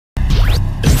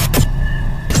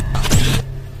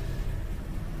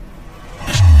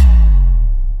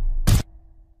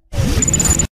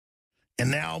And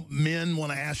now men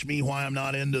want to ask me why I'm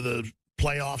not into the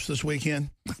playoffs this weekend.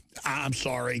 I'm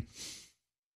sorry.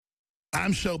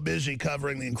 I'm so busy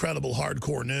covering the incredible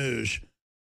hardcore news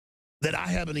that I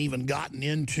haven't even gotten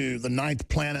into the 9th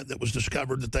planet that was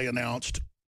discovered that they announced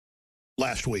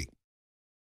last week.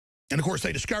 And, of course,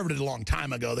 they discovered it a long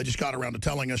time ago. They just got around to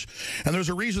telling us. And there's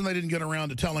a reason they didn't get around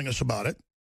to telling us about it.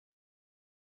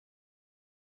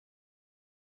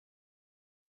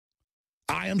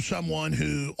 I am someone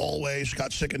who always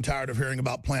got sick and tired of hearing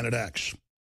about Planet X.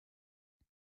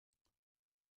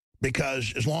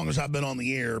 Because as long as I've been on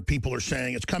the air, people are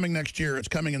saying it's coming next year, it's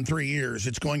coming in 3 years,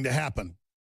 it's going to happen.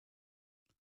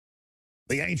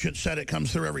 The ancients said it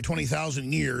comes through every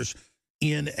 20,000 years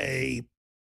in a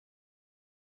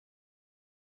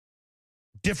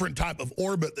different type of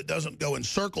orbit that doesn't go in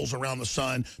circles around the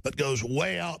sun, but goes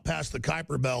way out past the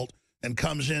Kuiper Belt and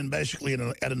comes in basically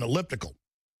at an elliptical.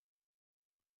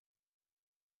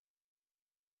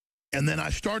 And then I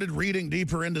started reading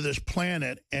deeper into this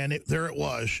planet, and there it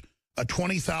was, a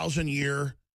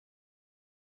 20,000-year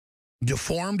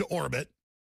deformed orbit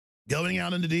going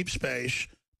out into deep space,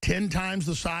 10 times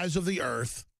the size of the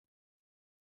Earth.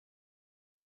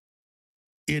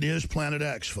 It is Planet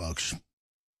X, folks.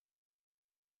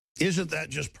 Isn't that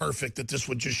just perfect that this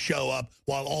would just show up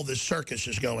while all this circus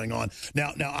is going on?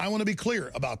 Now I want to be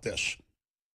clear about this.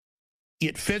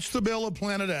 It fits the bill of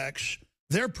Planet X.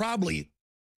 They're probably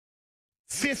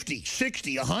 50,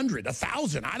 60, 100,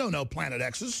 1,000, I don't know, Planet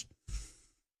X's.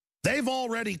 They've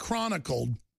already chronicled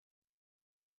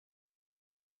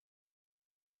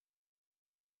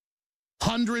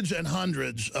hundreds and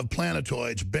hundreds of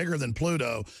planetoids bigger than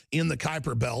Pluto in the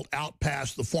Kuiper Belt out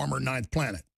past the former 9th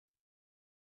planet,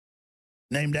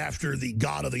 named after the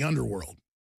god of the underworld.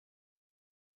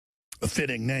 A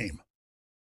fitting name.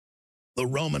 The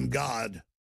Roman god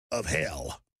of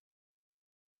hell.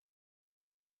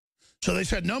 So they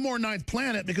said no more 9th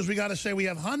planet because we got to say we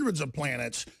have hundreds of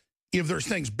planets if there's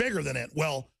things bigger than it.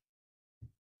 Well,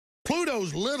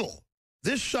 Pluto's little.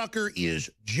 This sucker is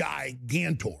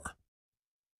gigantor.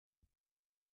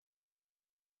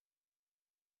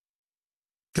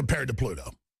 Compared to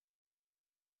Pluto.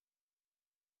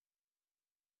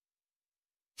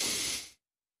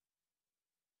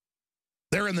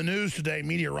 They're in the news today,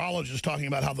 meteorologists talking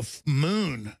about how the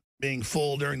moon being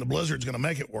full during the blizzard is going to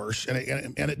make it worse, and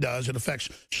it does. It affects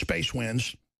space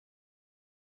winds,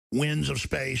 winds of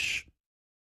space,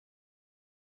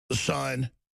 the sun,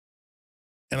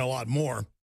 and a lot more.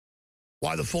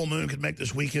 Why the full moon could make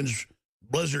this weekend's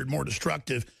blizzard more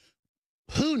destructive.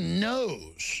 Who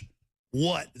knows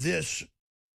what this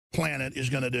planet is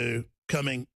going to do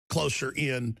coming closer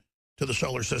in to the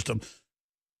solar system?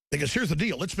 Because here's the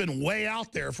deal. It's been way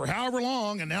out there for however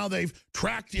long, and now they've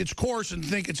tracked its course and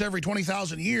think it's every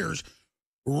 20,000 years,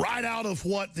 right out of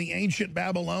what the ancient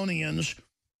Babylonians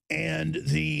and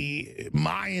the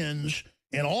Mayans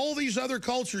and all these other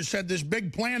cultures said this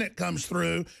big planet comes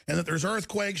through and that there's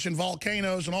earthquakes and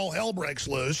volcanoes and all hell breaks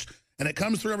loose, and it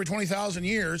comes through every 20,000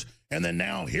 years, and then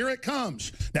now here it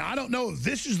comes. Now, I don't know if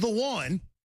this is the one,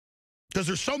 because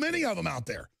there's so many of them out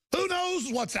there. Who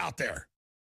knows what's out there?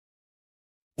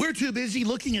 We're too busy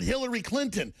looking at Hillary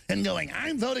Clinton and going,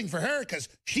 I'm voting for her because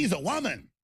she's a woman.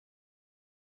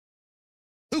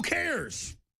 Who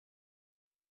cares?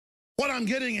 What I'm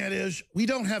getting at is we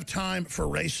don't have time for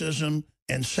racism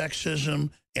and sexism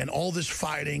and all this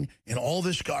fighting and all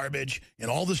this garbage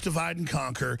and all this divide and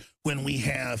conquer when we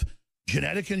have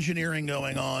genetic engineering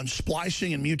going on,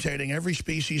 splicing and mutating every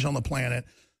species on the planet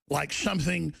like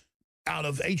something out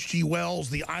of H.G.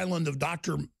 Wells' The Island of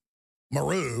Dr.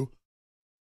 Moreau,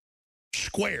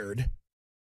 squared.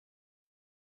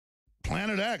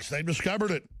 Planet X, they discovered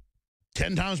it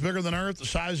 10 times bigger than Earth, the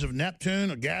size of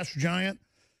Neptune, a gas giant,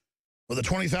 with a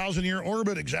 20,000-year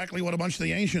orbit, exactly what a bunch of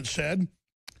the ancients said.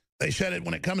 They said it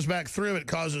when it comes back through, it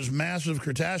causes massive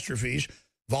catastrophes,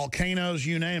 volcanoes,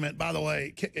 you name it. By the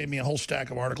way, Kit gave me a whole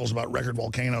stack of articles about record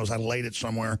volcanoes. I laid it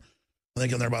somewhere, I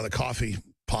think in there by the coffee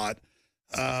pot.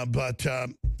 But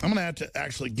I'm going to have to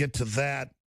actually get to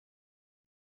that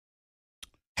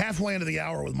halfway into the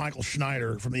hour with Michael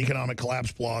Schneider from the Economic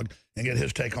Collapse blog and get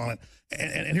his take on it.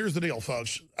 And here's the deal,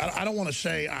 folks. I don't want to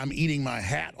say I'm eating my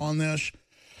hat on this,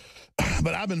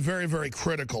 but I've been very, very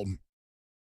critical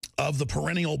of the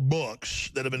perennial books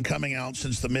that have been coming out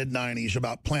since the mid-90s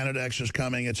about Planet X is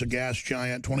coming. It's a gas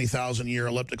giant, 20,000-year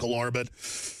elliptical orbit.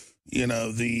 You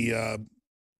know, the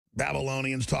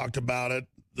Babylonians talked about it,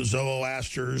 the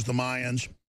Zoroasters, the Mayans.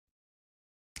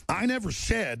 I never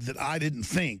said that I didn't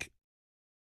think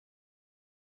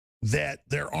that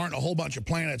there aren't a whole bunch of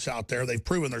planets out there. They've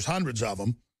proven there's hundreds of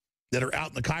them that are out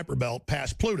in the Kuiper Belt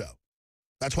past Pluto.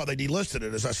 That's why they delisted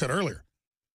it, as I said earlier.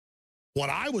 What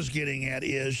I was getting at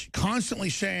is constantly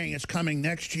saying it's coming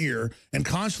next year and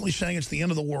constantly saying it's the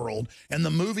end of the world and the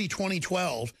movie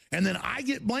 2012, and then I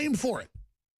get blamed for it.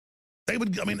 They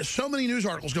would, I mean, so many news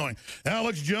articles going,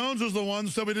 Alex Jones was the one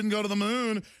that said we didn't go to the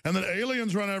moon and that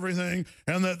aliens run everything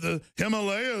and that the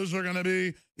Himalayas are going to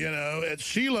be, you know, at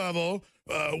sea level.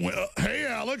 Hey,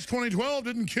 Alex, 2012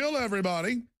 didn't kill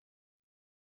everybody.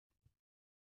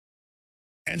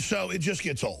 And so it just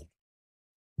gets old.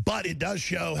 But it does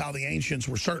show how the ancients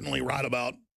were certainly right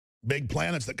about big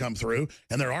planets that come through,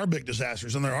 and there are big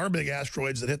disasters, and there are big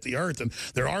asteroids that hit the Earth, and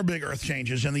there are big Earth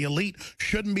changes, and the elite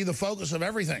shouldn't be the focus of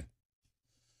everything.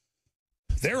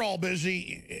 They're all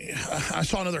busy. I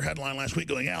saw another headline last week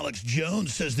going, Alex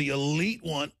Jones says the elite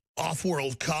want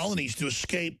off-world colonies to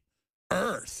escape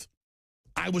Earth.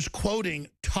 I was quoting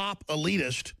top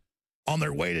elitist on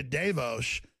their way to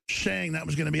Davos saying that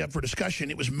was going to be up for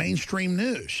discussion. It was mainstream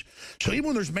news. So even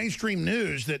when there's mainstream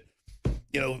news that,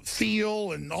 you know,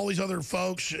 Thiel and all these other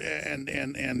folks and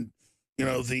you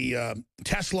know, the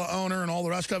Tesla owner and all the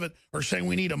rest of it are saying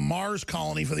we need a Mars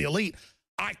colony for the elite,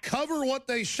 I cover what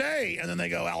they say, and then they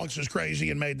go, Alex is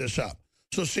crazy and made this up.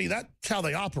 So see, that's how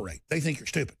they operate. They think you're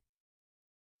stupid.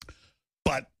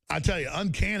 But I tell you,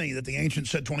 uncanny that the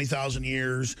ancients said 20,000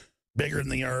 years, bigger than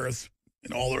the Earth,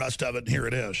 and all the rest of it, and here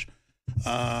it is.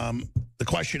 The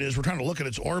question is, we're trying to look at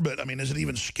its orbit. I mean, is it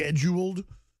even scheduled?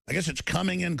 I guess it's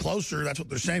coming in closer. That's what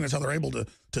they're saying. That's how they're able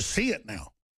to see it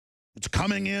now. It's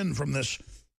coming in from this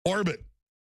orbit.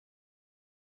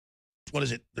 What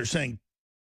is it? They're saying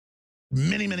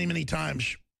many, many, many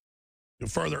times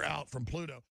further out from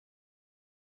Pluto.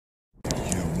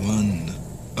 You one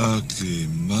ugly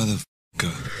motherfucker.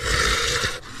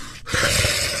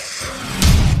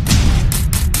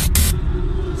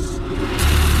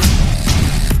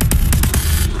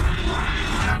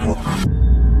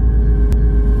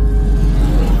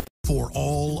 For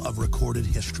all of recorded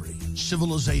history,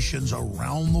 civilizations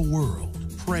around the world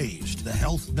praised the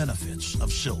health benefits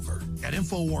of silver. At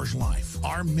InfoWars Life,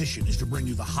 our mission is to bring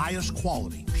you the highest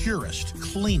quality, purest,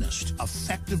 cleanest,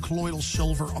 effective colloidal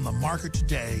silver on the market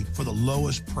today for the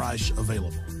lowest price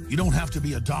available. You don't have to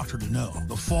be a doctor to know.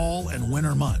 The fall and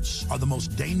winter months are the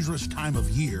most dangerous time of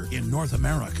year in North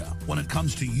America when it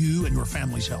comes to you and your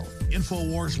family's health.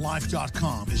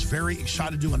 InfoWarsLife.com is very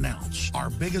excited to announce our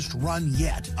biggest run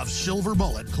yet of silver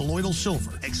bullet colloidal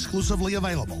silver, exclusively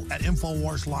available at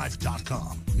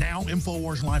InfoWarsLife.com. Now,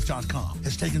 InfoWarsLife.com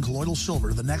has taken colloidal silver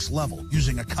to the next level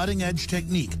using a cutting-edge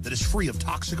technique that is free of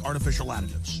toxic artificial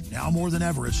additives. Now more than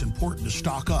ever, it's important to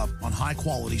stock up on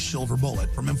high-quality silver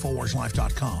bullet from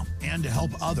InfoWarsLife.com and to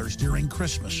help others during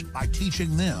Christmas by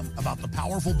teaching them about the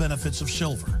powerful benefits of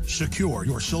silver. Secure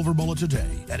your silver bullet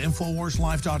today at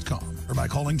InfoWarsLife.com or by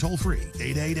calling toll-free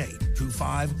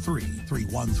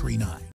 888-253-3139.